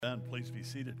And please be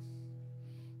seated.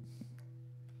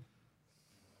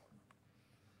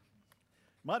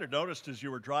 You might have noticed as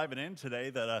you were driving in today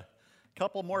that a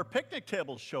couple more picnic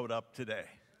tables showed up today.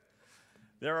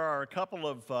 There are a couple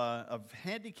of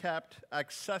handicapped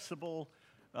accessible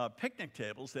picnic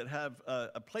tables that have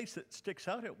a place that sticks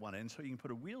out at one end so you can put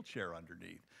a wheelchair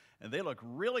underneath. And they look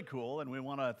really cool, and we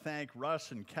want to thank Russ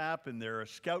and Cap and their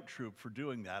scout troop for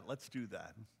doing that. Let's do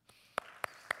that.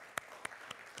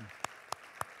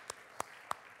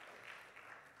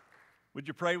 Would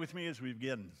you pray with me as we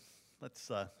begin? Let's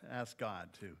ask God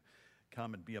to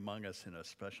come and be among us in a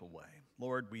special way.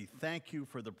 Lord, we thank you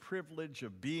for the privilege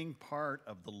of being part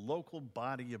of the local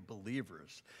body of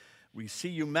believers. We see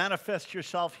you manifest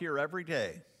yourself here every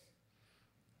day.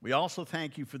 We also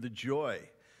thank you for the joy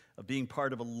of being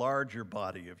part of a larger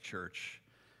body of church,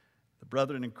 the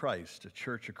Brethren in Christ, a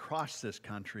church across this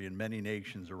country and many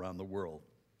nations around the world.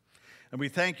 And we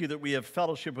thank you that we have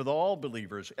fellowship with all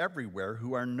believers everywhere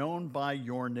who are known by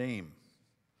your name.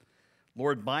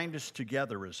 Lord, bind us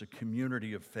together as a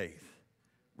community of faith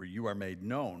where you are made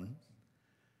known,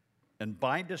 and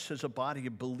bind us as a body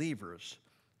of believers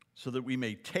so that we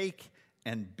may take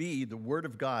and be the word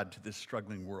of God to this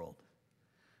struggling world.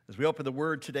 As we open the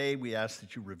word today, we ask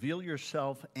that you reveal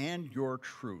yourself and your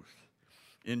truth.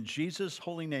 In Jesus'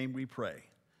 holy name we pray.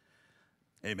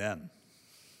 Amen.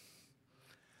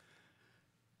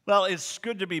 Well, it's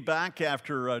good to be back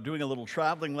after doing a little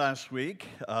traveling last week.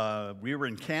 We were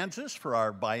in Kansas for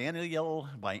our biennial,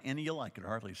 I can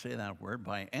hardly say that word,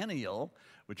 biennial,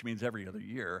 which means every other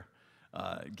year,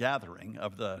 gathering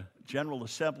of the General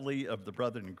Assembly of the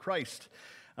Brethren in Christ.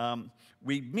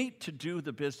 We meet to do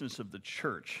the business of the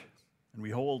church, and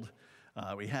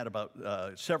we had about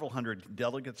several hundred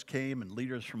delegates came, and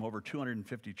leaders from over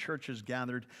 250 churches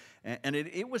gathered, and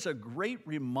it was a great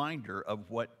reminder of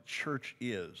what church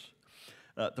is.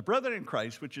 The Brethren in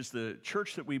Christ, which is the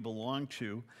church that we belong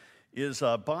to, is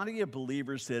a body of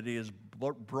believers that is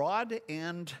broad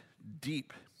and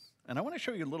deep. And I want to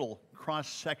show you a little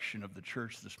cross-section of the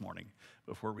church this morning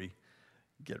before we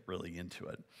get really into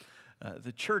it.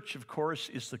 The church, of course,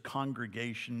 is the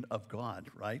congregation of God,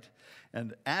 right?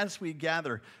 And as we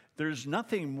gather, there's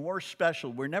nothing more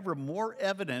special. We're never more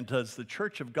evident as the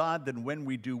church of God than when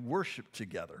we do worship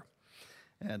together.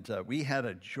 And we had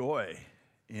a joy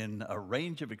in a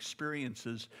range of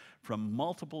experiences from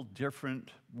multiple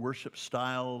different worship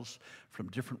styles, from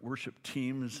different worship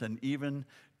teams, and even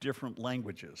different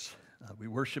languages. We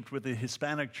worshiped with a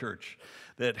Hispanic church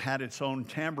that had its own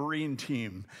tambourine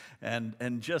team and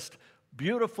just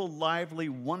beautiful, lively,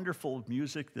 wonderful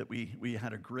music that we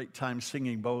had a great time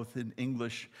singing both in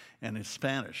English and in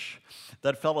Spanish.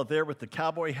 That fellow there with the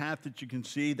cowboy hat that you can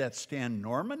see, that's Stan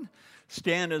Norman.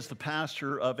 Stan is the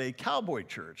pastor of a cowboy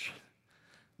church.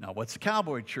 Now, what's a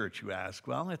cowboy church, you ask?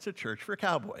 Well, it's a church for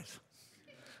cowboys.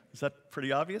 Is that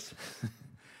pretty obvious?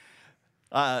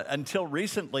 Until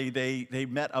recently, they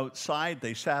met outside,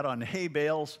 they sat on hay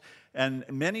bales, and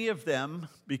many of them,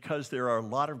 because there are a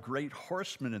lot of great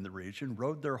horsemen in the region,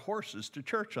 rode their horses to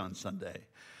church on Sunday.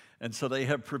 And so they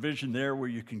have provision there where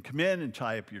you can come in and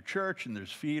tie up your church, and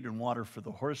there's feed and water for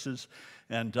the horses.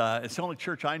 And it's the only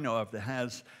church I know of that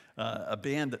has a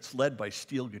band that's led by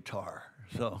steel guitar.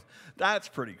 So that's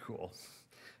pretty cool.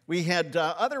 We had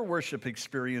other worship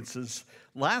experiences.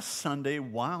 Last Sunday,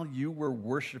 while you were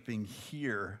worshiping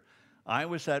here, I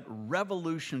was at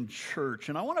Revolution Church,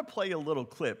 and I want to play a little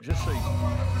clip just so you...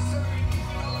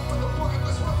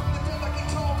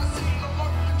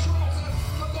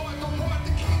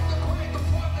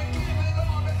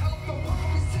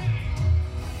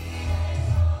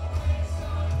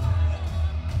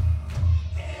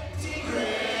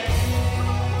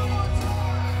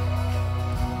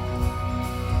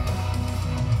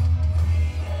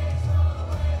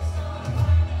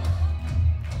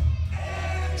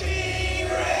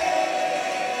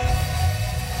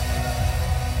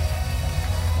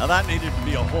 Now that needed to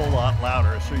be a whole lot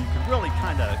louder so you could really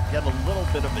kind of get a little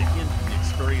bit of a hint of the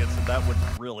experience, and that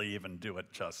wouldn't really even do it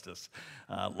justice.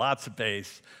 Lots of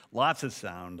bass, lots of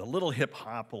sound, a little hip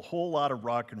hop, a whole lot of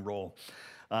rock and roll.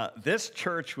 This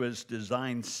church was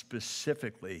designed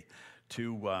specifically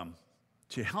to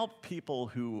help people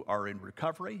who are in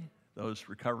recovery, those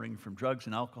recovering from drugs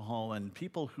and alcohol, and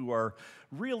people who are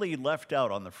really left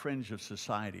out on the fringe of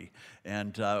society.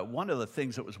 And one of the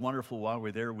things that was wonderful while we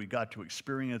were there, we got to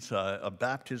experience a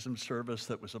baptism service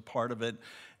that was a part of it,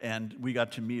 and we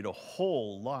got to meet a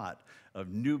whole lot of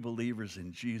new believers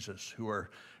in Jesus who are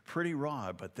pretty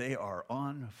raw, but they are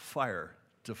on fire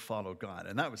to follow God.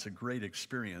 And that was a great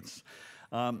experience.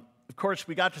 Of course,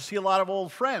 we got to see a lot of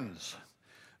old friends.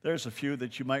 There's a few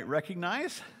that you might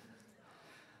recognize.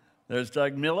 There's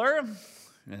Doug Miller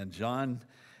and John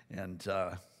and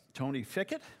Tony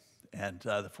Fickett. And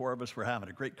the four of us were having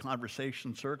a great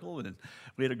conversation circle, and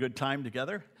we had a good time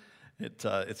together.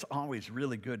 It's always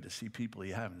really good to see people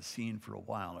you haven't seen for a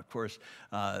while. Of course,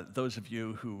 those of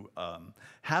you who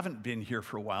haven't been here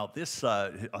for a while, this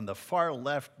on the far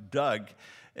left, Doug,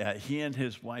 he and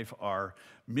his wife are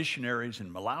missionaries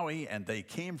in Malawi, and they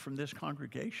came from this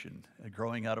congregation,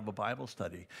 growing out of a Bible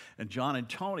study. And John and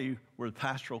Tony were the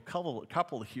pastoral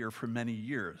couple here for many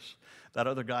years. That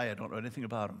other guy, I don't know anything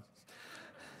about him.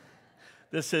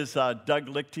 This is Doug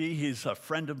Lichty. He's a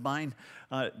friend of mine.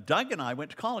 Doug and I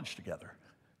went to college together.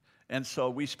 And so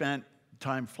we spent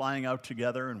time flying out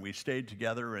together, and we stayed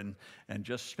together and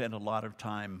just spent a lot of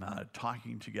time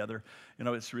talking together. You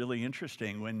know, it's really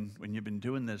interesting when you've been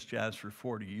doing this, Jazz, for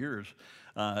 40 years.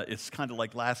 It's kind of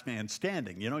like last man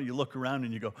standing. You know, you look around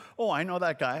and you go, oh, I know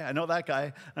that guy, I know that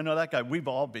guy, I know that guy. We've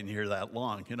all been here that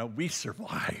long. You know, we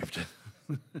survived.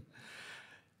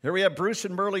 Here we have Bruce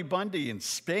and Merle Bundy in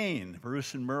Spain.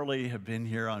 Bruce and Merle have been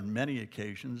here on many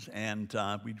occasions, and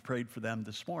we prayed for them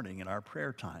this morning in our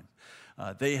prayer time.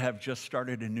 They have just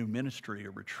started a new ministry,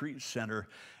 a retreat center,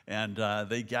 and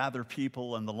they gather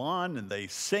people on the lawn, and they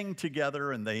sing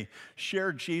together, and they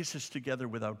share Jesus together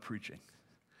without preaching.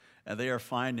 And they are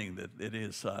finding that it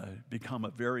has become a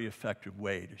very effective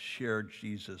way to share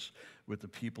Jesus with the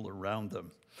people around them.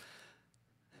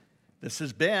 This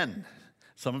is Ben.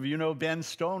 Some of you know Ben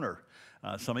Stoner.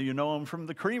 Some of you know him from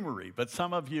the Creamery, but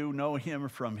some of you know him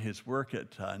from his work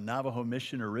at Navajo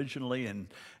Mission originally and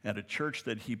at a church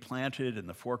that he planted in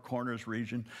the Four Corners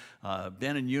region.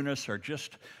 Ben and Eunice are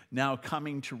just now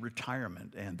coming to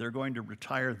retirement, and they're going to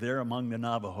retire there among the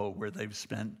Navajo where they've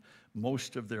spent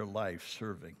most of their life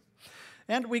serving.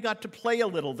 And we got to play a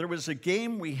little. There was a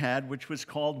game we had which was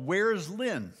called Where's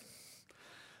Lynn?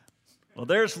 Well,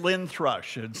 there's Lynn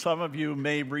Thrush, and some of you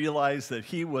may realize that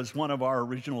he was one of our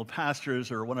original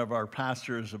pastors, or one of our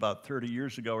pastors about 30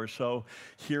 years ago or so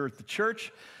here at the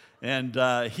church,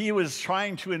 and he was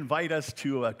trying to invite us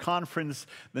to a conference.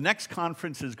 The next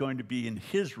conference is going to be in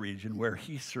his region where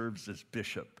he serves as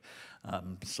bishop.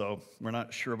 So we're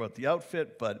not sure about the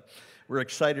outfit, but we're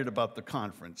excited about the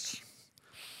conference.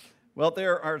 Well,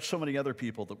 there are so many other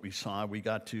people that we saw. We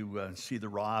got to see the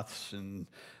Roths, and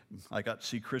I got to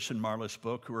see Chris and Marla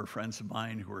Spook, who are friends of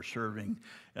mine who are serving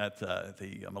at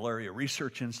the Malaria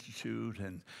Research Institute,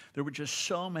 and there were just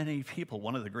so many people.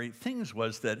 One of the great things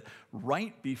was that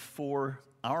right before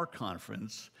our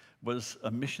conference was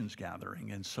a missions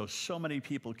gathering, and so many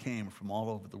people came from all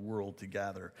over the world to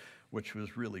gather, which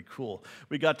was really cool.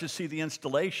 We got to see the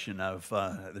installation of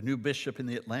the new bishop in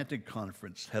the Atlantic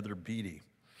Conference, Heather Beatty.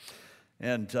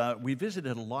 And we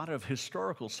visited a lot of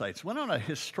historical sites. Went on a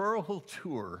historical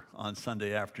tour on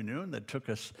Sunday afternoon that took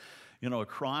us,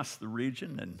 across the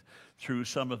region and through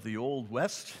some of the Old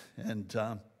West. And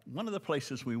one of the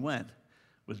places we went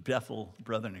was Bethel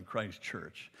Brethren in Christ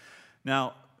Church.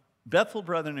 Now, Bethel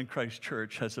Brethren in Christ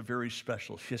Church has a very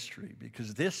special history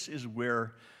because this is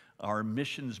where our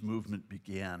missions movement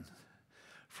began.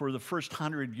 For the first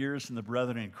 100 years in the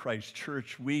Brethren in Christ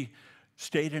Church, we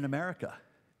stayed in America.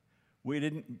 We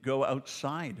didn't go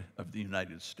outside of the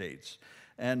United States.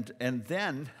 And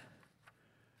then,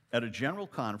 at a general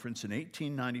conference in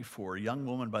 1894, a young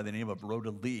woman by the name of Rhoda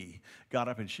Lee got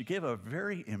up and she gave a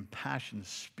very impassioned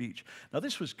speech. Now,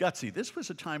 this was gutsy. This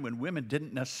was a time when women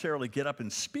didn't necessarily get up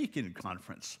and speak in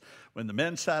conference, when the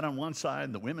men sat on one side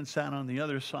and the women sat on the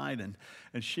other side.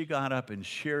 And she got up and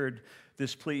shared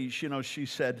this plea. She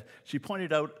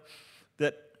pointed out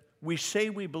that we say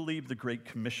we believe the Great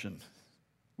Commission.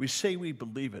 We say we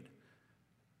believe it,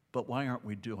 but why aren't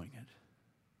we doing it?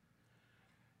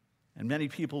 And many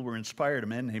people were inspired. A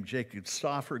man named Jacob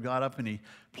Stauffer got up and he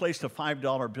placed a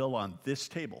 $5 bill on this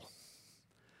table.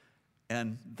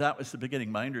 And that was the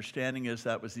beginning. My understanding is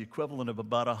that was the equivalent of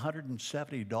about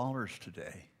 $170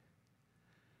 today.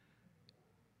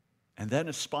 And then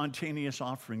a spontaneous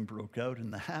offering broke out,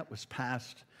 and the hat was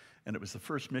passed, and it was the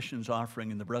first missions offering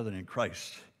in the Brethren in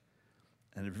Christ.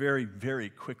 And very, very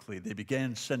quickly, they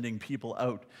began sending people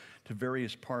out to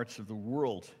various parts of the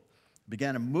world.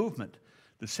 Began a movement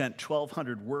that sent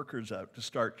 1,200 workers out to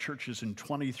start churches in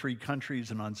 23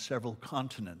 countries and on several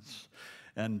continents.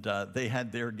 And they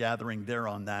had their gathering there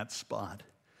on that spot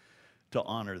to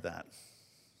honor that.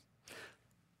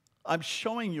 I'm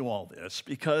showing you all this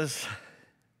because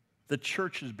the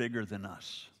church is bigger than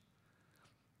us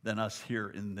here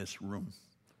in this room.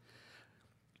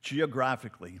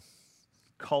 Geographically,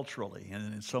 culturally,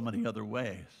 and in so many other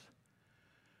ways.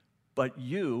 But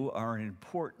you are an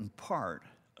important part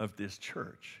of this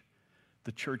church.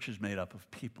 The church is made up of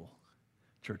people.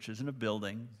 Church isn't a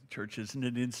building. Church isn't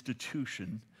an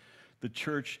institution. The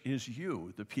church is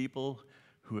you, the people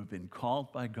who have been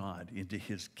called by God into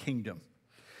his kingdom.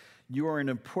 You are an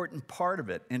important part of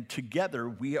it, and together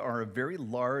we are a very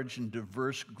large and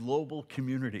diverse global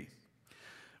community.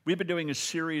 We've been doing a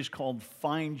series called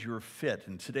Find Your Fit,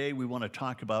 and today we want to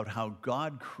talk about how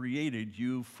God created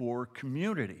you for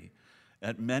community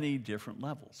at many different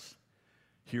levels.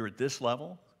 Here at this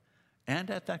level and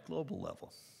at that global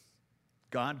level.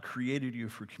 God created you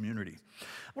for community.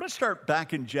 I want to start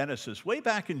back in Genesis. Way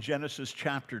back in Genesis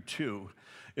chapter 2,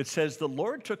 it says, "The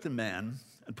Lord took the man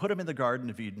and put him in the Garden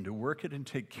of Eden to work it and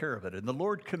take care of it. And the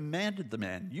Lord commanded the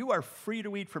man, 'You are free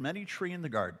to eat from any tree in the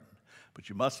garden, but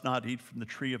you must not eat from the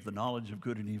tree of the knowledge of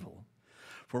good and evil.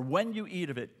 For when you eat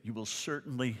of it, you will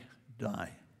certainly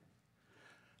die.'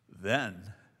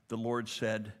 Then the Lord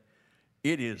said,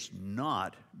 'It is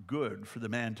not good for the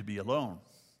man to be alone.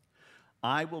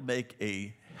 I will make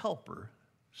a helper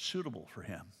suitable for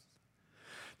him.'"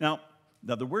 Now,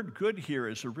 the word good here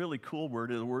is a really cool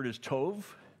word. The word is tov.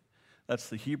 That's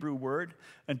the Hebrew word.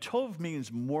 And tov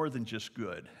means more than just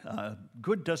good.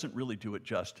 Good doesn't really do it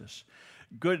justice.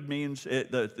 Good means,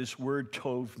 this word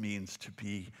tov means to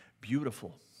be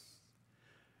beautiful.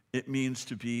 It means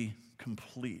to be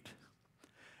complete.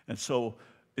 And so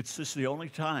it's just the only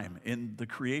time in the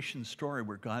creation story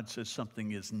where God says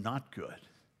something is not good.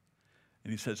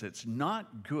 And he says it's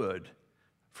not good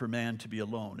for man to be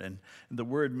alone. And the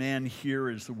word man here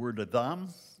is the word Adam.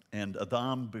 And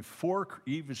Adam, before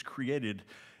Eve is created,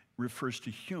 refers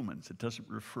to humans. It doesn't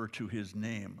refer to his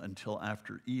name until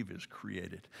after Eve is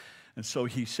created. And so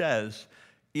he says,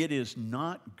 it is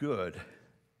not good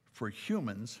for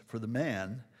humans, for the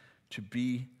man, to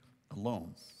be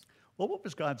alone. Well, what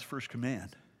was God's first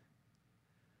command?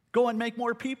 Go and make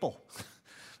more people.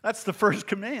 That's the first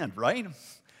command, right?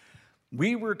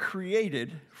 We were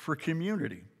created for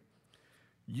community.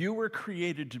 You were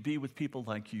created to be with people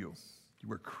like you. You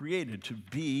were created to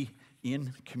be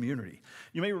in community.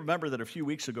 You may remember that a few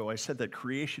weeks ago I said that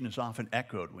creation is often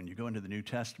echoed when you go into the New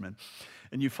Testament.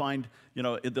 And you find,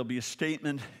 there'll be a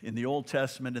statement in the Old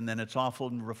Testament, and then it's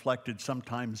often reflected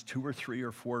sometimes 2 or 3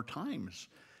 or 4 times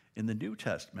in the New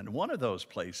Testament. One of those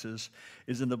places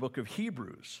is in the book of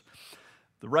Hebrews.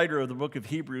 The writer of the book of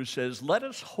Hebrews says, "Let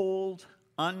us hold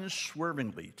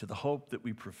unswervingly to the hope that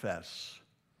we profess.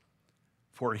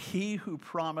 For he who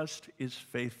promised is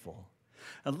faithful.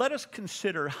 And let us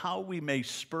consider how we may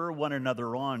spur one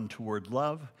another on toward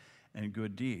love and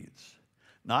good deeds,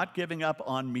 not giving up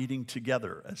on meeting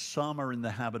together, as some are in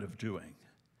the habit of doing,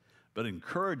 but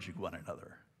encouraging one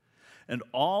another, and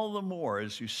all the more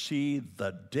as you see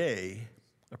the day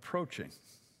approaching."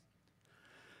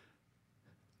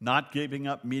 Not giving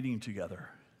up meeting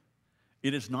together.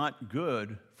 It is not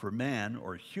good for man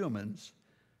or humans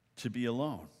to be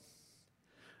alone.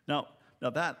 Now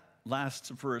that last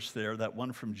verse there, that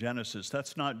one from Genesis,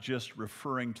 that's not just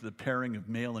referring to the pairing of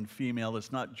male and female.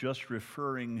 It's not just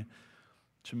referring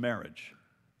to marriage.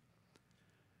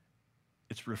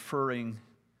 It's referring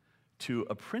to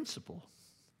a principle.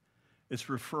 It's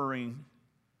referring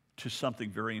to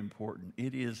something very important.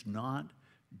 It is not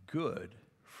good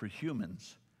for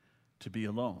humans to be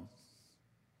alone.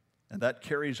 And that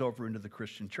carries over into the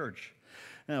Christian church.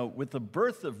 Now, with the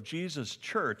birth of Jesus'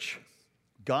 church,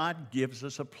 God gives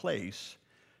us a place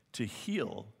to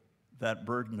heal that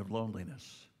burden of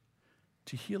loneliness,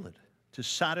 to heal it, to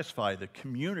satisfy the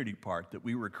community part that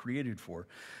we were created for.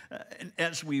 And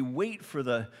as we wait for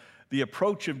the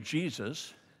approach of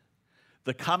Jesus,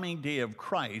 the coming day of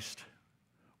Christ,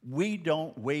 we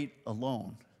don't wait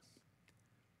alone.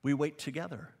 We wait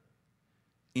together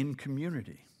in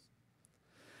community.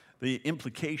 The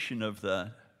implication of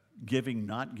the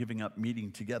not giving up,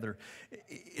 meeting together,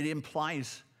 it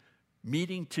implies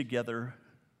meeting together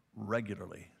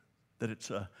regularly, that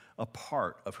it's a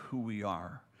part of who we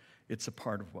are. It's a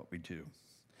part of what we do.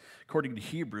 According to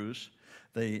Hebrews,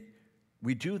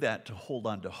 we do that to hold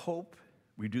on to hope.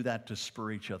 We do that to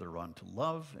spur each other on to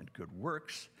love and good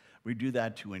works. We do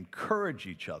that to encourage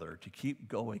each other to keep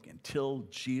going until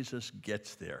Jesus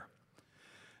gets there.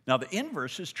 Now, the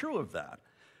inverse is true of that.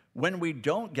 When we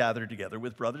don't gather together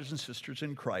with brothers and sisters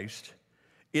in Christ,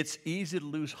 it's easy to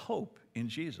lose hope in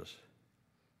Jesus.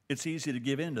 It's easy to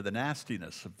give in to the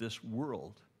nastiness of this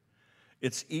world.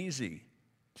 It's easy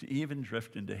to even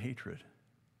drift into hatred.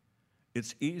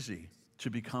 It's easy to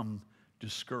become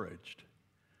discouraged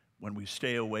when we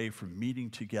stay away from meeting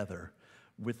together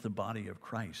with the body of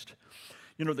Christ.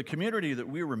 The community that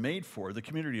we were made for, the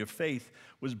community of faith,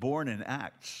 was born in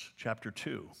Acts chapter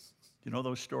 2. You know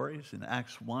those stories in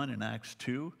Acts 1 and Acts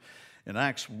 2? In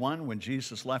Acts 1, when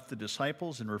Jesus left the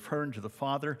disciples and returned to the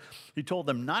Father, he told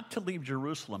them not to leave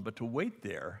Jerusalem, but to wait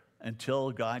there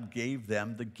until God gave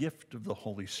them the gift of the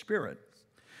Holy Spirit.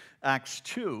 Acts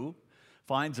 2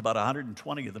 finds about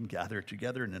 120 of them gathered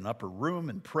together in an upper room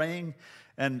and praying,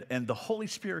 and the Holy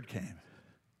Spirit came.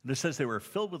 And it says they were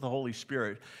filled with the Holy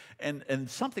Spirit, and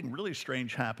something really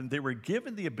strange happened. They were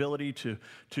given the ability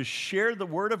to share the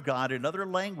Word of God in other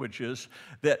languages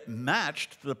that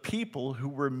matched the people who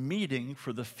were meeting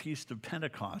for the Feast of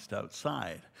Pentecost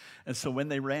outside. And so when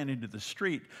they ran into the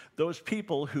street, those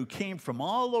people who came from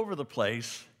all over the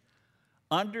place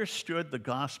understood the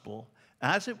gospel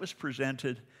as it was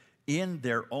presented in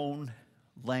their own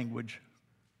language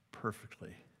perfectly.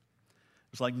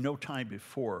 It was like no time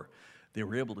before they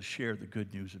were able to share the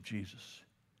good news of Jesus.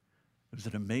 It was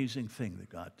an amazing thing that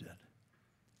God did.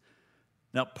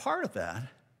 Now, part of that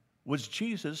was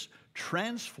Jesus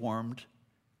transformed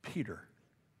Peter.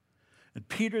 And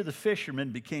Peter the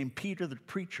fisherman became Peter the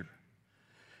preacher.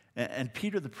 And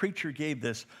Peter the preacher gave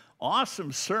this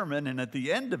awesome sermon, and at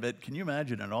the end of it, can you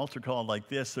imagine an altar call like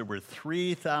this? There were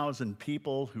 3,000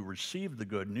 people who received the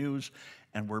good news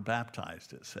and were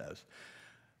baptized, it says.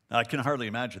 Now, I can hardly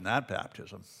imagine that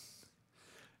baptism.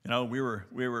 You know, we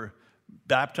were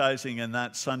baptizing in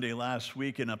that Sunday last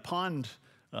week in a pond,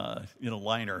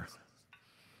 liner.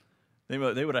 They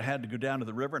would have had to go down to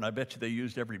the river, and I bet you they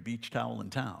used every beach towel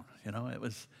in town. You know, it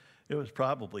was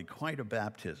probably quite a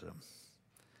baptism.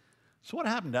 So what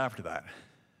happened after that?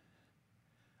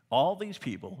 All these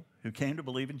people who came to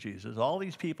believe in Jesus, all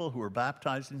these people who were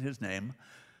baptized in his name,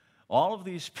 all of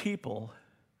these people,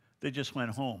 they just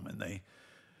went home and they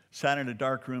sat in a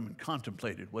dark room and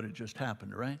contemplated what had just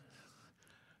happened, right?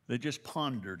 They just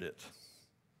pondered it.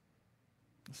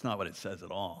 It's not what it says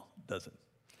at all, does it?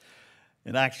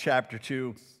 In Acts chapter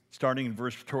 2, starting in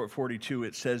verse 42,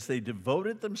 it says, they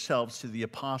devoted themselves to the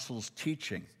apostles'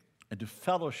 teaching and to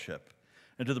fellowship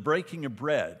and to the breaking of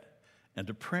bread and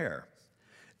to prayer.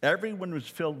 Everyone was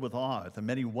filled with awe at the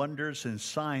many wonders and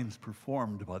signs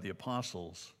performed by the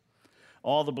apostles.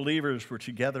 All the believers were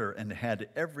together and had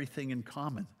everything in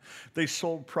common. They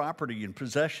sold property and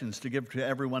possessions to give to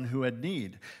everyone who had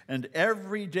need. And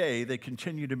every day they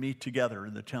continued to meet together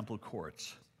in the temple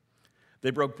courts. They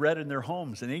broke bread in their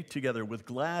homes and ate together with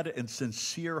glad and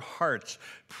sincere hearts,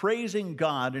 praising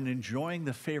God and enjoying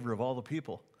the favor of all the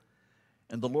people.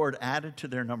 And the Lord added to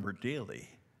their number daily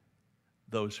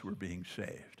those who were being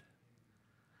saved.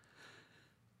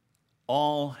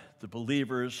 All the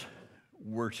believers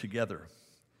were together.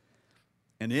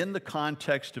 And in the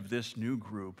context of this new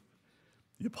group,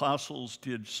 the apostles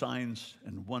did signs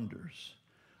and wonders.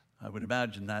 I would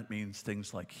imagine that means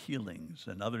things like healings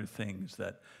and other things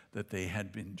that they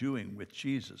had been doing with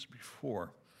Jesus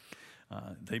before.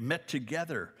 They met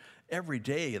together every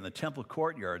day in the temple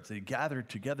courtyards. They gathered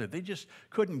together. They just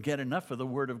couldn't get enough of the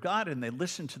Word of God, and they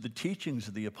listened to the teachings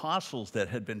of the apostles that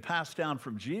had been passed down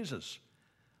from Jesus.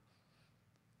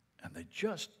 And they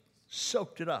just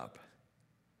soaked it up.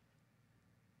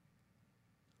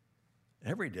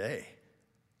 Every day.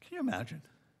 Can you imagine?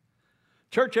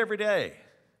 Church every day.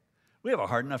 We have a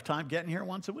hard enough time getting here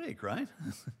once a week, right?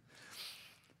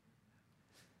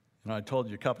 I told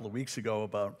you a couple of weeks ago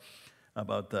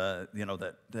about the,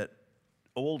 that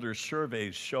older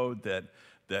surveys showed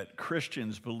that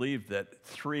Christians believed that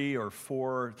 3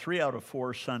 out of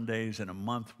 4 Sundays in a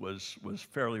month was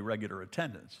fairly regular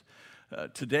attendance.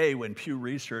 Today, when Pew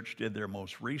Research did their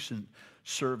most recent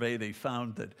survey, they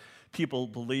found that people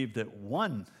believe that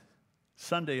 1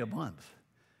 Sunday a month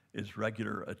is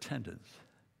regular attendance.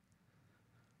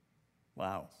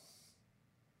 Wow.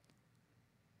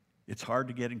 It's hard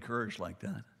to get encouraged like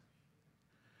that.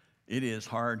 It is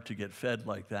hard to get fed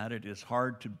like that. It is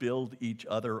hard to build each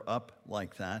other up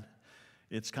like that.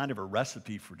 It's kind of a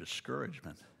recipe for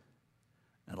discouragement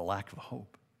and a lack of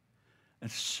hope. And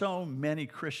so many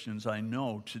Christians I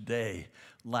know today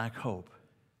lack hope,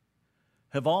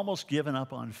 have almost given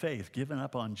up on faith, given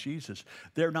up on Jesus.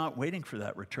 They're not waiting for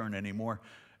that return anymore.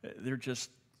 They're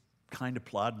just kind of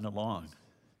plodding along.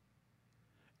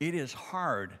 It is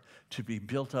hard to be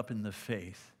built up in the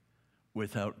faith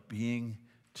without being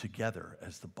together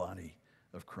as the body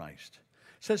of Christ.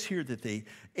 It says here that they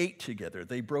ate together,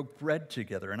 they broke bread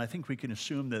together, and I think we can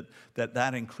assume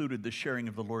that included the sharing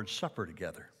of the Lord's Supper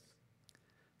together.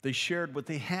 They shared what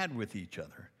they had with each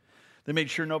other. They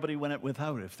made sure nobody went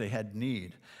without if they had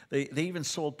need. They even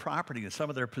sold property and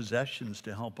some of their possessions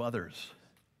to help others.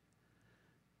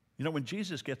 You know, when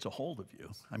Jesus gets a hold of you,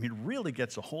 really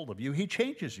gets a hold of you, he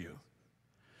changes you.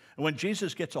 And when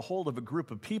Jesus gets a hold of a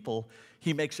group of people,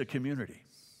 he makes a community.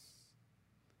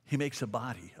 He makes a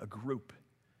body, a group,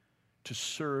 to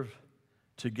serve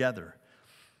together.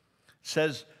 It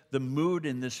says the mood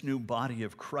in this new body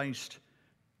of Christ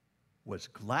was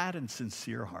glad and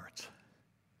sincere hearts.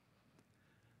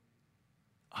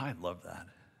 I love that.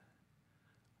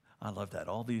 I love that.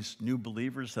 All these new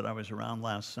believers that I was around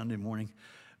last Sunday morning,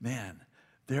 man,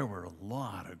 there were a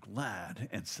lot of glad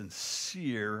and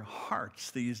sincere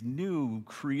hearts, these new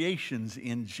creations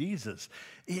in Jesus.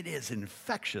 It is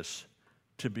infectious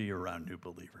to be around new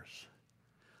believers.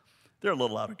 They're a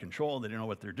little out of control. They don't know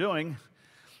what they're doing.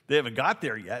 They haven't got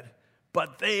there yet,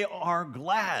 but they are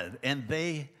glad and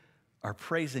they are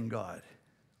praising God.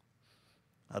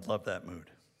 I'd love that mood.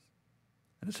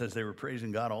 And it says they were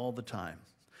praising God all the time.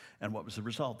 And what was the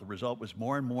result? The result was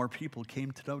more and more people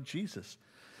came to know Jesus.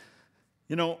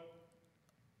 You know,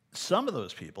 some of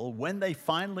those people, when they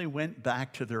finally went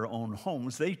back to their own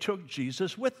homes, they took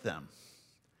Jesus with them.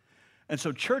 And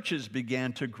so churches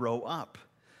began to grow up.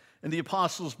 And the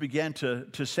apostles began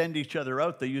to send each other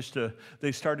out.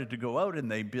 They started to go out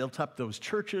and they built up those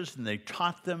churches and they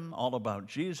taught them all about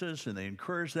Jesus and they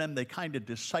encouraged them. They kind of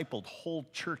discipled whole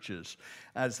churches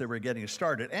as they were getting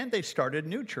started. And they started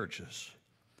new churches.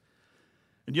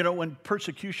 And you know, when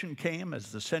persecution came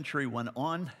as the century went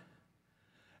on,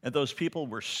 and those people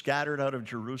were scattered out of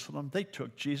Jerusalem, they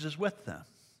took Jesus with them.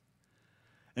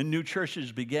 And new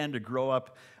churches began to grow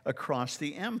up across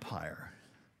the empire.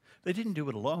 They didn't do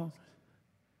it alone.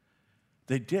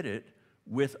 They did it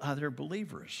with other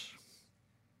believers.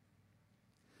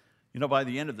 You know, by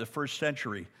the end of the first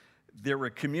century, there were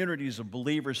communities of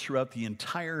believers throughout the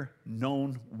entire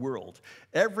known world.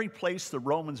 Every place the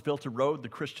Romans built a road, the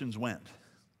Christians went.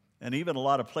 And even a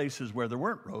lot of places where there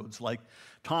weren't roads, like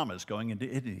Thomas going into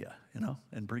India, you know,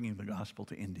 and bringing the gospel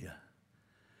to India.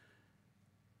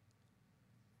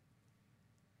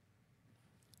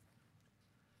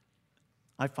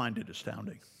 I find it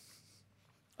astounding.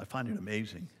 I find it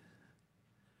amazing.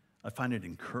 I find it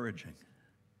encouraging.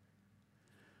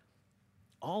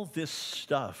 All this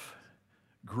stuff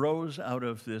grows out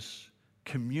of this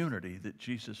community that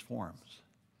Jesus forms,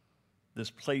 this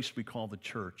place we call the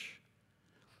church.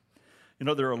 You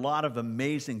know, there are a lot of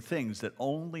amazing things that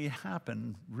only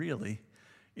happen, really,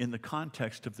 in the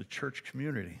context of the church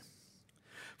community.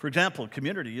 For example,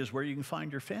 community is where you can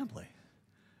find your family.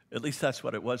 At least that's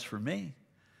what it was for me.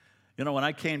 You know, when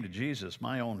I came to Jesus,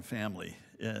 my own family,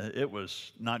 it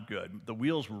was not good. The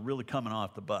wheels were really coming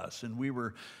off the bus, and we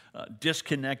were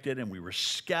disconnected, and we were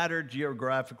scattered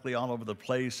geographically all over the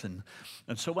place. And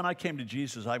so when I came to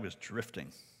Jesus, I was drifting.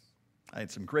 I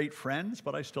had some great friends,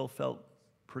 but I still felt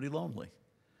pretty lonely.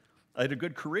 I had a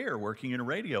good career working in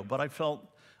radio, but I felt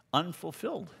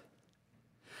unfulfilled.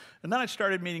 And then I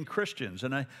started meeting Christians,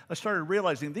 and I started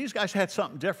realizing these guys had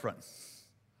something different.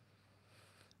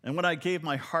 And when I gave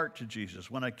my heart to Jesus,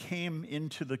 when I came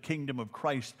into the kingdom of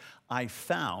Christ, I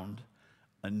found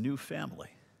a new family.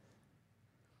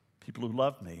 People who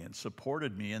loved me and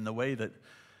supported me in the way that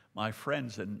my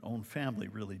friends and own family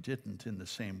really didn't in the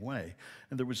same way.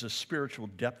 And there was a spiritual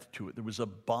depth to it. There was a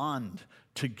bond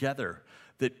together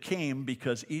that came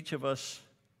because each of us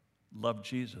loved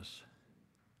Jesus.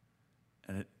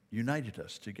 And it united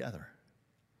us together.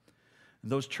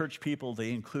 And those church people,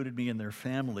 they included me in their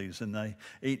families, and I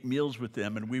ate meals with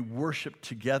them, and we worshiped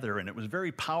together, and it was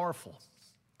very powerful.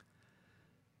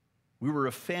 We were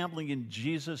a family in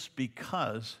Jesus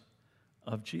because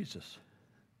of Jesus.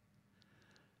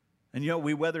 And you know,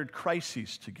 we weathered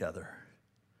crises together.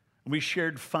 And we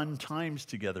shared fun times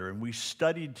together, and we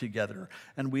studied together,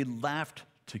 and we laughed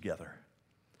together.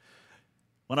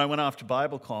 When I went off to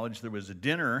Bible college, there was a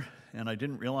dinner, and I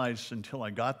didn't realize until I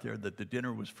got there that the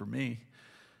dinner was for me.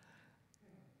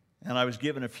 And I was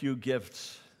given a few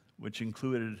gifts, which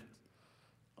included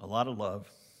a lot of love,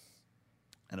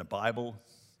 and a Bible,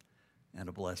 and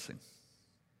a blessing.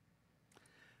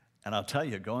 And I'll tell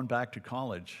you, going back to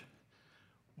college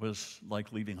was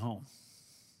like leaving home.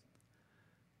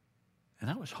 And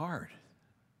that was hard.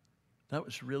 That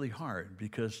was really hard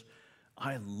because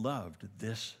I loved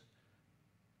this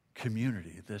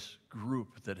community, this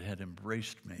group that had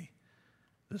embraced me,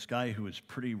 this guy who was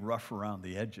pretty rough around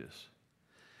the edges.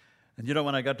 And you know,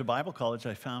 when I got to Bible college,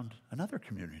 I found another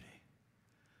community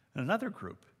and another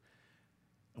group.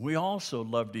 And we also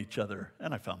loved each other,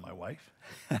 and I found my wife.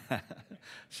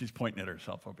 She's pointing at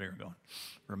herself over here going,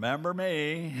 "Remember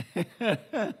me?"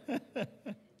 Yeah,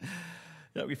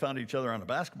 we found each other on a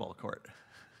basketball court.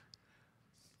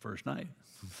 First night.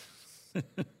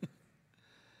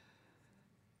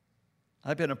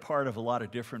 I've been a part of a lot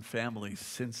of different families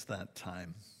since that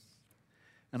time.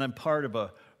 And I'm part of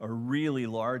a really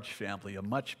large family, a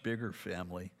much bigger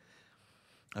family.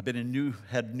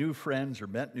 Had new friends or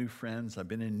met new friends. I've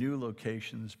been in new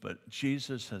locations, but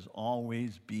Jesus has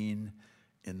always been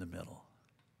in the middle.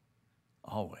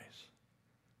 Always.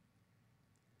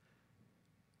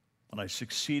 When I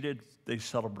succeeded, they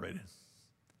celebrated.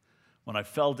 When I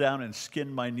fell down and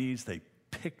skinned my knees, they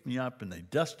picked me up and they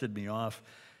dusted me off,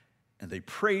 and they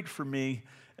prayed for me,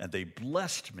 and they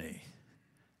blessed me,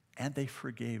 and they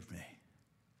forgave me.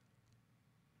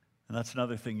 And that's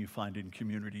another thing you find in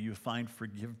community. You find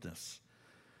forgiveness.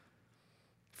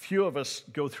 Few of us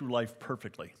go through life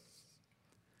perfectly.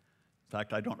 In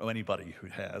fact, I don't know anybody who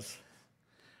has.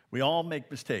 We all make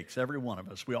mistakes, every one of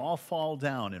us. We all fall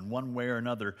down in one way or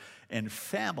another, and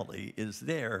family is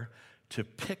there to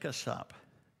pick us up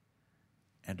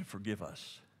and to forgive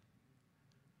us.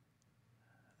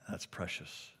 That's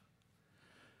precious.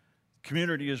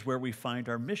 Community is where we find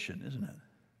our mission, isn't it?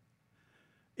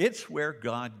 It's where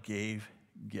God gave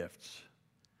gifts.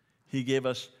 He gave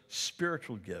us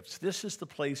spiritual gifts. This is the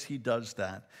place he does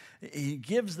that. He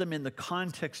gives them in the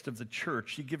context of the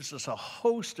church. He gives us a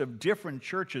host of different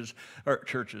gifts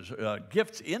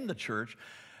in the church.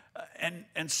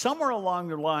 And somewhere along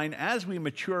the line, as we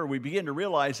mature, we begin to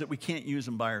realize that we can't use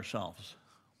them by ourselves.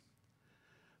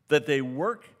 That they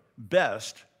work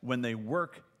best when they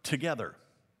work together,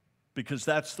 because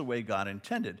that's the way God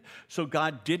intended. So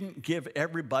God didn't give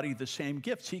everybody the same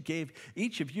gifts. He gave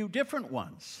each of you different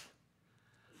ones,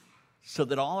 so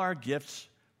that all our gifts,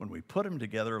 when we put them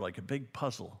together like a big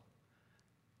puzzle,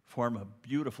 form a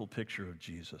beautiful picture of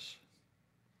Jesus.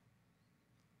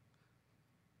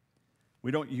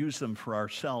 We don't use them for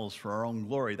ourselves, for our own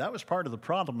glory. That was part of the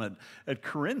problem at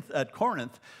Corinth.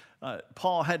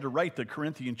 Paul had to write the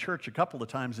Corinthian church a couple of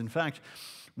times. In fact,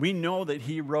 we know that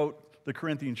he wrote the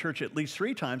Corinthian church at least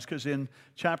 3 times, because in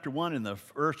chapter 1, in the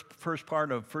first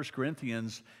part of 1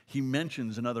 Corinthians, he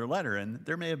mentions another letter, and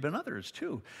there may have been others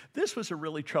too. This was a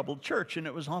really troubled church, and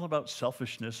it was all about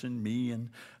selfishness and me and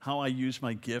how I use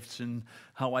my gifts and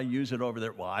how I use it over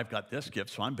there. Well, I've got this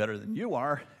gift, so I'm better than you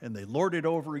are, and they lorded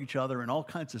over each other, and all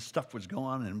kinds of stuff was going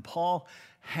on, and Paul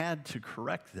had to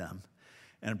correct them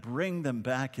and bring them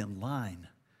back in line,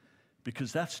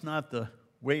 because that's not the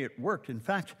way it worked. In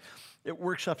fact, it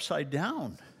works upside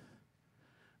down.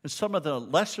 And some of the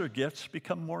lesser gifts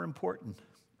become more important.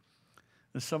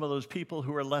 And some of those people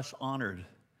who are less honored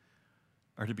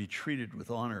are to be treated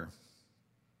with honor.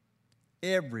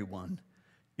 Everyone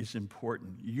is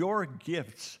important. Your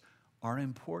gifts are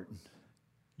important.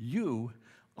 You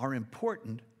are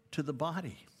important to the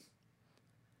body.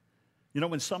 You know,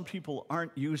 when some people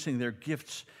aren't using their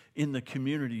gifts in the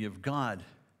community of God,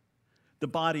 the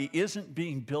body isn't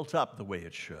being built up the way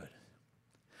it should.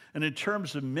 And in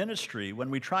terms of ministry,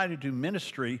 when we try to do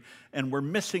ministry and we're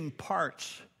missing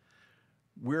parts,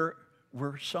 we're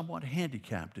somewhat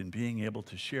handicapped in being able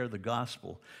to share the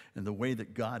gospel in the way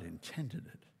that God intended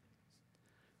it.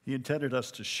 He intended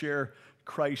us to share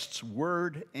Christ's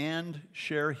word and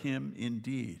share him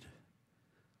indeed,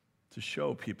 to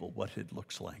show people what it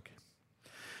looks like.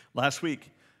 Last week,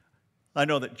 I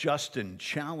know that Justin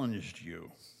challenged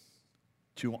you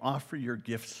to offer your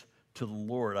gifts to the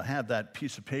Lord. I have that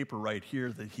piece of paper right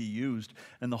here that he used.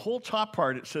 And the whole top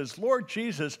part, it says, Lord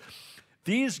Jesus,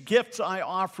 these gifts I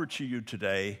offer to you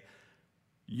today,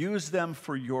 use them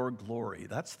for your glory.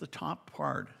 That's the top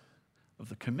part of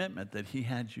the commitment that he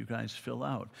had you guys fill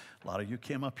out. A lot of you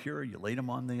came up here, you laid them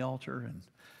on the altar,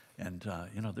 and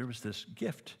there was this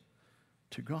gift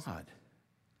to God.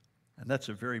 And that's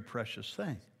a very precious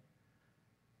thing,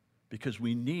 because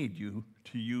we need you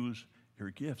to use your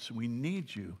gifts. We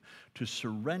need you to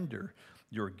surrender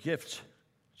your gifts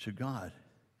to God.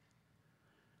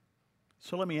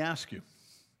 So let me ask you,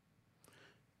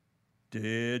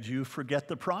 did you forget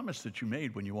the promise that you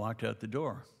made when you walked out the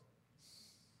door?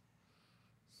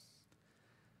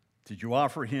 Did you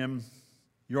offer him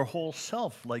your whole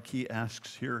self like he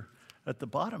asks here at the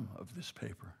bottom of this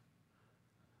paper?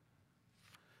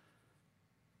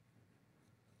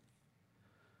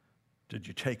 Did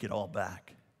you take it all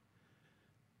back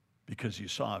because you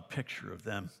saw a picture of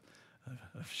them,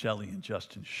 of Shelley and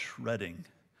Justin shredding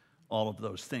all of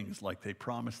those things like they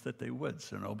promised that they would,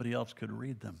 so nobody else could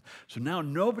read them? So now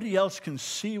nobody else can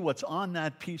see what's on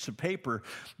that piece of paper.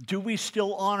 Do we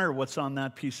still honor what's on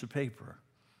that piece of paper?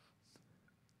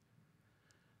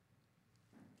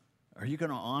 Are you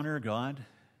going to honor God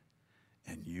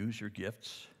and use your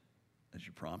gifts as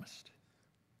you promised?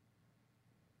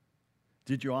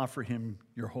 Did you offer him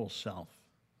your whole self?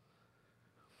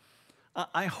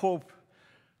 I hope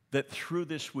that through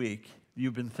this week,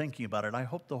 you've been thinking about it. I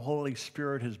hope the Holy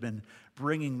Spirit has been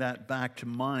bringing that back to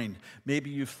mind. Maybe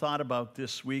you've thought about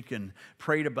this week and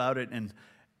prayed about it, and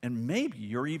And maybe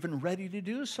you're even ready to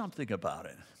do something about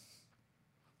it,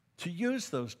 to use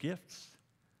those gifts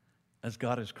as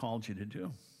God has called you to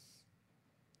do.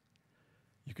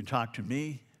 You can talk to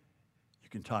me. You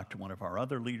can talk to one of our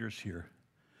other leaders here.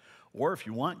 Or if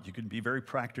you want, you can be very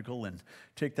practical and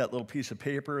take that little piece of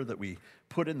paper that we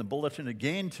put in the bulletin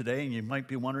again today, and you might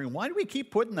be wondering, why do we keep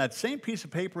putting that same piece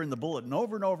of paper in the bulletin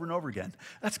over and over and over again?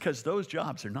 That's because those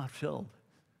jobs are not filled.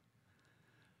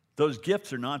 Those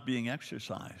gifts are not being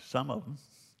exercised, some of them.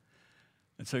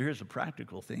 And so here's a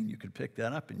practical thing. You could pick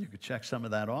that up and you could check some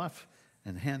of that off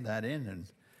and hand that in and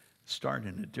start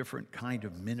in a different kind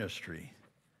of ministry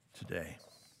today.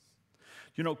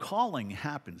 You know, calling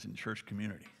happens in church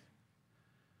community.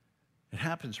 It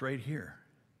happens right here.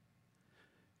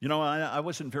 You know, I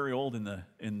wasn't very old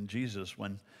in Jesus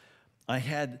when I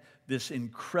had this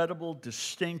incredible,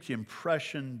 distinct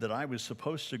impression that I was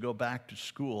supposed to go back to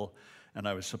school and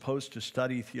I was supposed to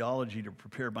study theology to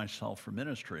prepare myself for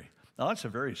ministry. Now, that's a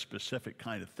very specific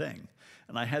kind of thing.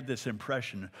 And I had this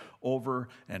impression over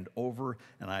and over,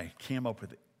 and I came up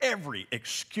with every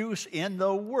excuse in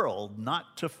the world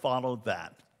not to follow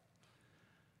that.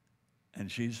 And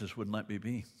Jesus wouldn't let me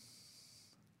be.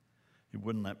 He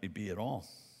wouldn't let me be at all.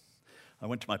 I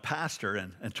went to my pastor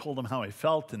and told him how I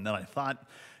felt, and then I thought,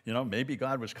 you know, maybe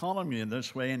God was calling me in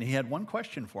this way, and he had one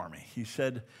question for me. He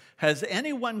said, "Has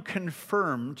anyone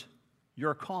confirmed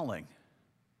your calling?"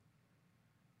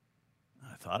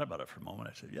 I thought about it for a moment.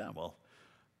 I said, yeah, well,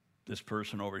 this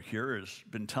person over here has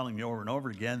been telling me over and over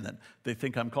again that they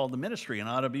think I'm called to ministry and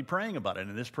I ought to be praying about it.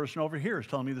 And this person over here is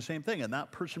telling me the same thing. And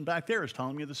that person back there is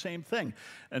telling me the same thing.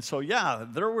 And so, yeah,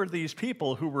 there were these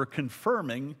people who were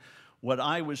confirming what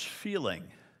I was feeling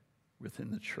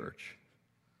within the church.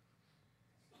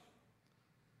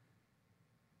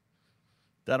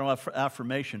 That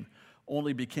affirmation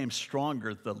only became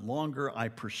stronger the longer I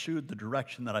pursued the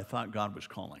direction that I thought God was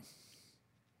calling.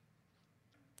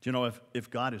 Do you know,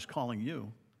 if God is calling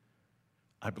you,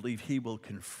 I believe he will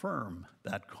confirm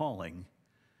that calling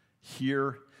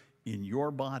here in your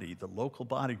body, the local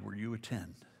body where you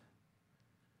attend,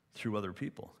 through other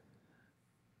people.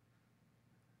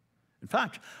 In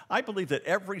fact, I believe that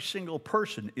every single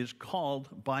person is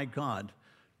called by God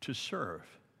to serve.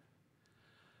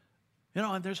 You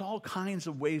know, and there's all kinds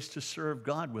of ways to serve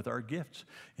God with our gifts.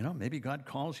 You know, maybe God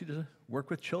calls you to work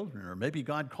with children, or maybe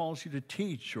God calls you to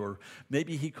teach, or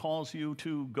maybe he calls you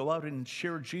to go out and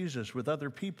share Jesus with other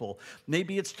people.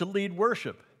 Maybe it's to lead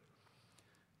worship.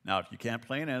 Now, if you can't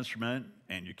play an instrument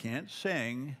and you can't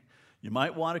sing, you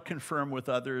might want to confirm with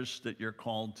others that you're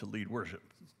called to lead worship,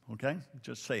 okay?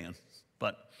 Just saying.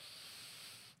 But,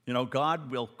 you know,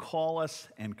 God will call us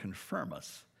and confirm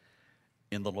us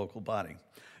in the local body.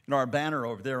 You know, our banner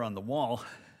over there on the wall,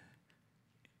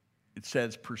 it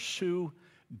says, "Pursue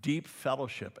deep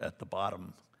fellowship" at the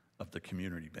bottom of the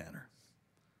community banner.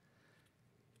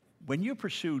 When you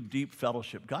pursue deep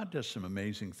fellowship, God does some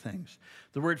amazing things.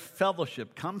 The word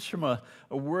fellowship comes from a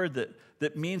word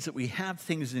that means that we have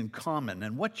things in common,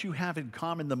 and what you have in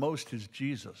common the most is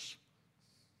Jesus.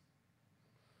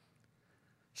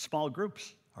 Small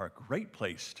groups are a great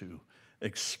place to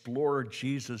explore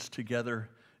Jesus together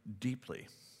deeply.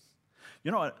 You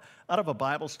know, out of a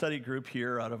Bible study group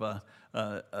here, out of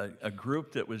a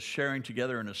group that was sharing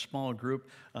together in a small group,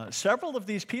 several of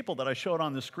these people that I showed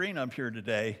on the screen up here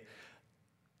today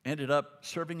ended up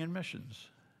serving in missions.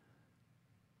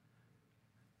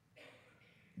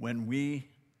 When we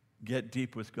get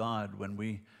deep with God, when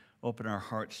we open our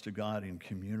hearts to God in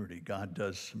community, God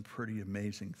does some pretty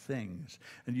amazing things.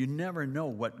 And you never know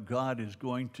what God is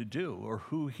going to do or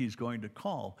who he's going to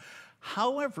call.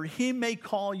 However, he may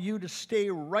call you to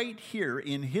stay right here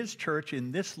in his church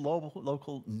in this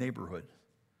local neighborhood.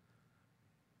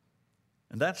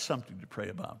 And that's something to pray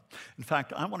about. In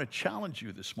fact, I want to challenge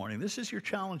you this morning. This is your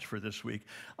challenge for this week.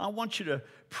 I want you to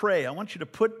pray. I want you to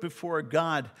put before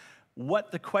God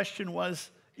what the question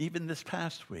was even this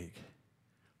past week.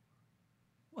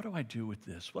 What do I do with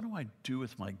this? What do I do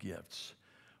with my gifts?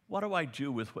 What do I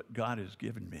do with what God has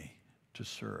given me to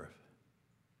serve?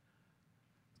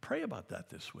 Pray about that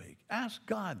this week. Ask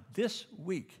God this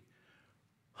week,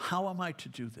 how am I to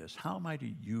do this? How am I to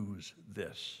use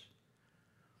this?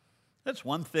 That's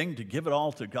one thing to give it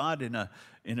all to God in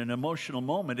an emotional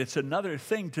moment. It's another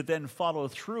thing to then follow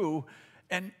through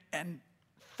and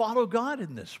follow God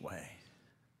in this way,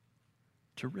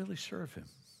 to really serve him.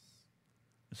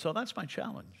 So that's my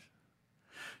challenge.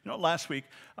 You know, last week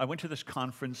I went to this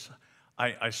conference.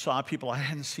 I saw people I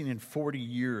hadn't seen in 40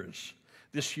 years.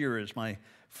 This year is my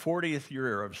 40th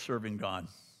year of serving God.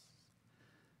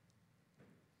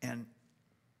 And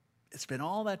it's been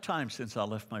all that time since I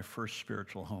left my first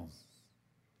spiritual home.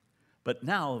 But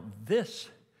now this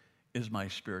is my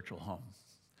spiritual home.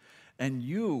 And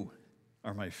you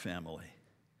are my family.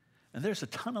 And there's a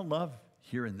ton of love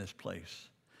here in this place.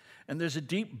 And there's a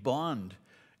deep bond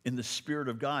in the Spirit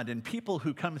of God. And people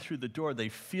who come through the door, they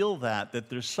feel that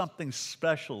there's something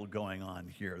special going on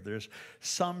here. There's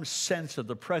some sense of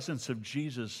the presence of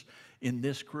Jesus in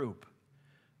this group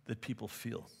that people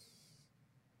feel.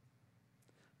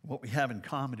 What we have in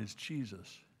common is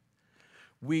Jesus.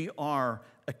 We are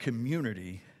a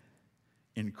community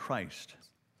in Christ.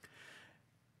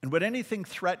 And when anything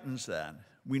threatens that,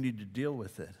 we need to deal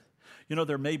with it. You know,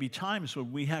 there may be times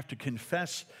when we have to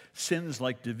confess sins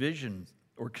like division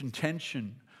or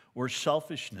contention or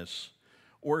selfishness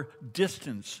or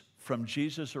distance from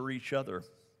Jesus or each other,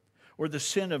 or the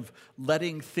sin of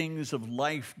letting things of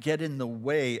life get in the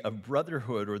way of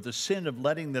brotherhood, or the sin of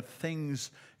letting the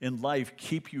things in life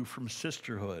keep you from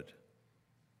sisterhood.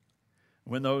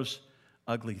 When those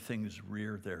ugly things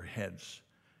rear their heads,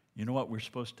 you know what we're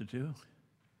supposed to do?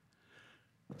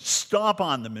 Stomp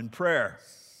on them in prayer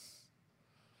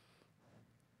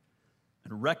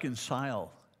and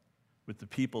reconcile with the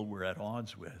people we're at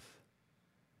odds with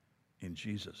in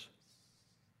Jesus.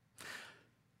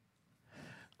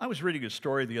 I was reading a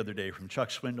story the other day from Chuck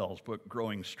Swindoll's book,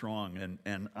 Growing Strong,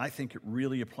 and I think it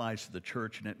really applies to the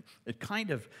church, and it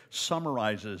kind of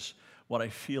summarizes what I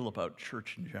feel about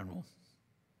church in general,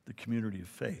 the community of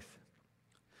faith.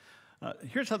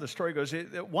 Here's how the story goes.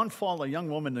 One fall, a young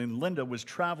woman named Linda was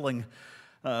traveling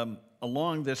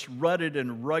along this rutted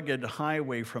and rugged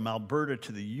highway from Alberta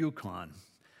to the Yukon,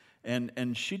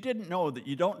 and she didn't know that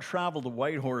you don't travel to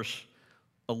Whitehorse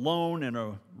alone in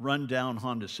a run-down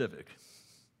Honda Civic.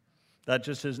 That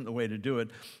just isn't the way to do it.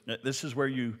 This is where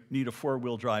you need a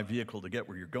four-wheel drive vehicle to get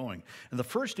where you're going. And the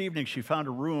first evening, she found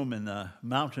a room in the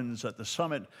mountains at the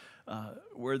summit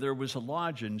where there was a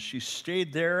lodge, and she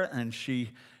stayed there, and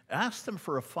she asked them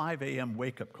for a 5 a.m.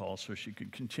 wake-up call so she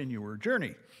could continue her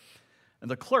journey. And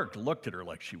the clerk looked at her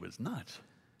like she was nuts.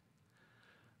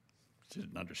 She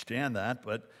didn't understand that,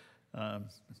 but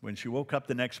when she woke up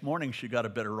the next morning, she got a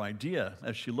better idea.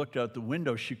 As she looked out the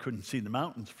window, she couldn't see the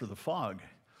mountains for the fog.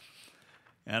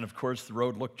 And of course, the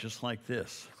road looked just like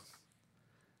this.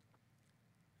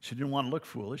 She didn't want to look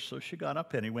foolish, so she got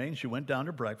up anyway, and she went down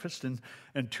to breakfast, and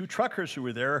two truckers who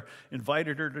were there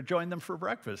invited her to join them for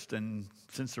breakfast. And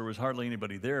since there was hardly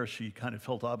anybody there, she kind of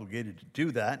felt obligated to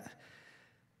do that.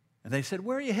 And they said,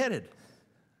 "Where are you headed?"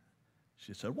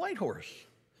 She said, "Whitehorse."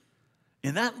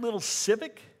 "In that little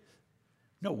Civic?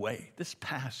 No way. This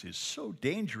pass is so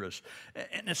dangerous,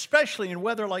 and especially in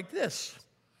weather like this."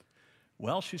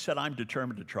 "Well," she said, "I'm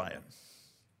determined to try it."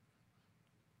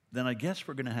 "Then I guess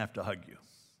we're going to have to hug you."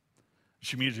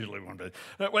 She immediately wanted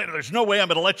to, "Wait, there's no way I'm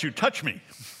going to let you touch me."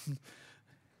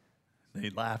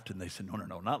 They laughed and they said,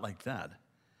 no, not like that.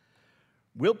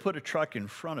 "We'll put a truck in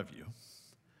front of you,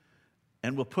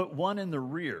 and we'll put one in the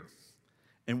rear,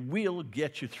 and we'll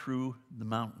get you through the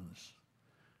mountains.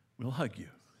 We'll hug you."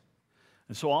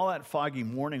 And so all that foggy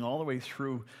morning, all the way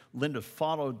through, Linda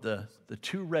followed the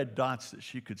two red dots that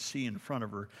she could see in front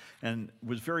of her and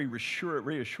was very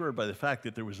reassured by the fact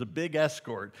that there was a big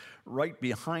escort right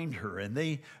behind her, and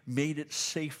they made it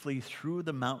safely through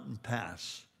the mountain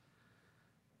pass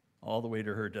all the way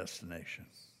to her destination.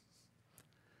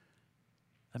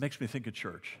 That makes me think of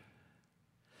church.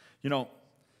 You know,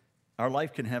 our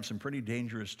life can have some pretty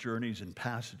dangerous journeys and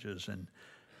passages, and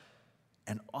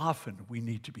often we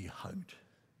need to be hugged.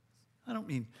 I don't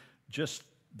mean just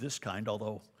this kind,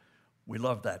 although we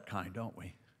love that kind, don't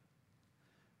we?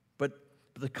 But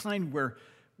the kind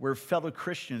where fellow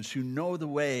Christians who know the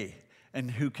way and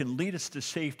who can lead us to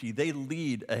safety, they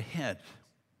lead ahead.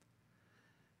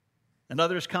 And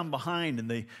others come behind and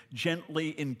they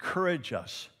gently encourage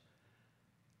us.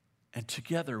 And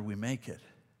together we make it.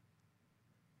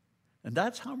 And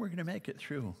that's how we're going to make it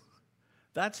through.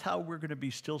 That's how we're going to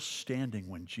be still standing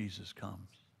when Jesus comes.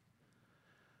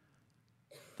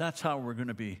 That's how we're going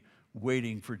to be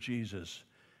waiting for Jesus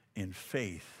in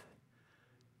faith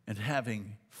and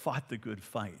having fought the good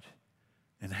fight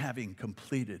and having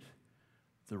completed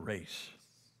the race.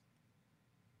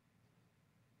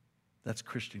 That's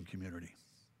Christian community.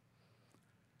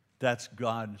 That's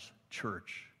God's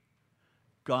church.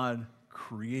 God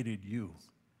created you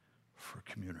for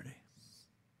community.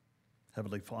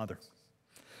 Heavenly Father,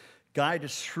 guide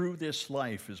us through this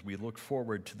life as we look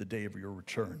forward to the day of your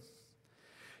return.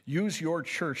 Use your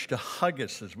church to hug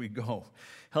us as we go.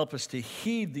 Help us to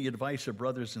heed the advice of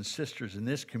brothers and sisters in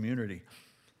this community,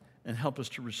 and help us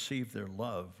to receive their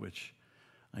love, which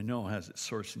I know has its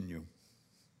source in you.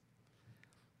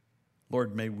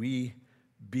 Lord, may we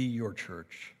be your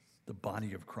church, the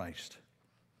body of Christ.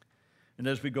 And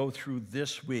as we go through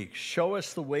this week, show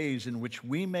us the ways in which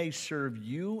we may serve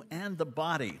you and the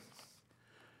body.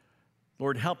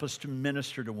 Lord, help us to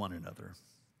minister to one another.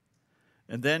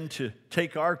 And then to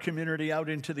take our community out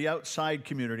into the outside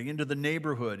community, into the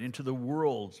neighborhood, into the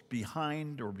world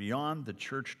behind or beyond the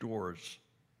church doors.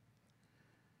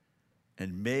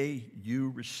 And may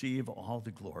you receive all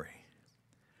the glory.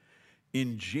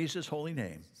 In Jesus' holy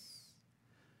name,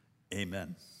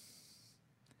 amen.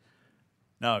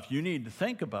 Now, if you need to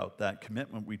think about that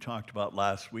commitment we talked about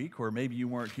last week, or maybe you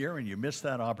weren't here and you missed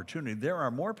that opportunity, there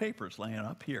are more papers laying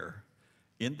up here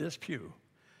in this pew.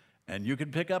 And you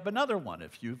can pick up another one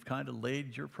if you've kind of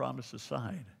laid your promise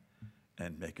aside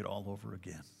and make it all over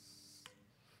again.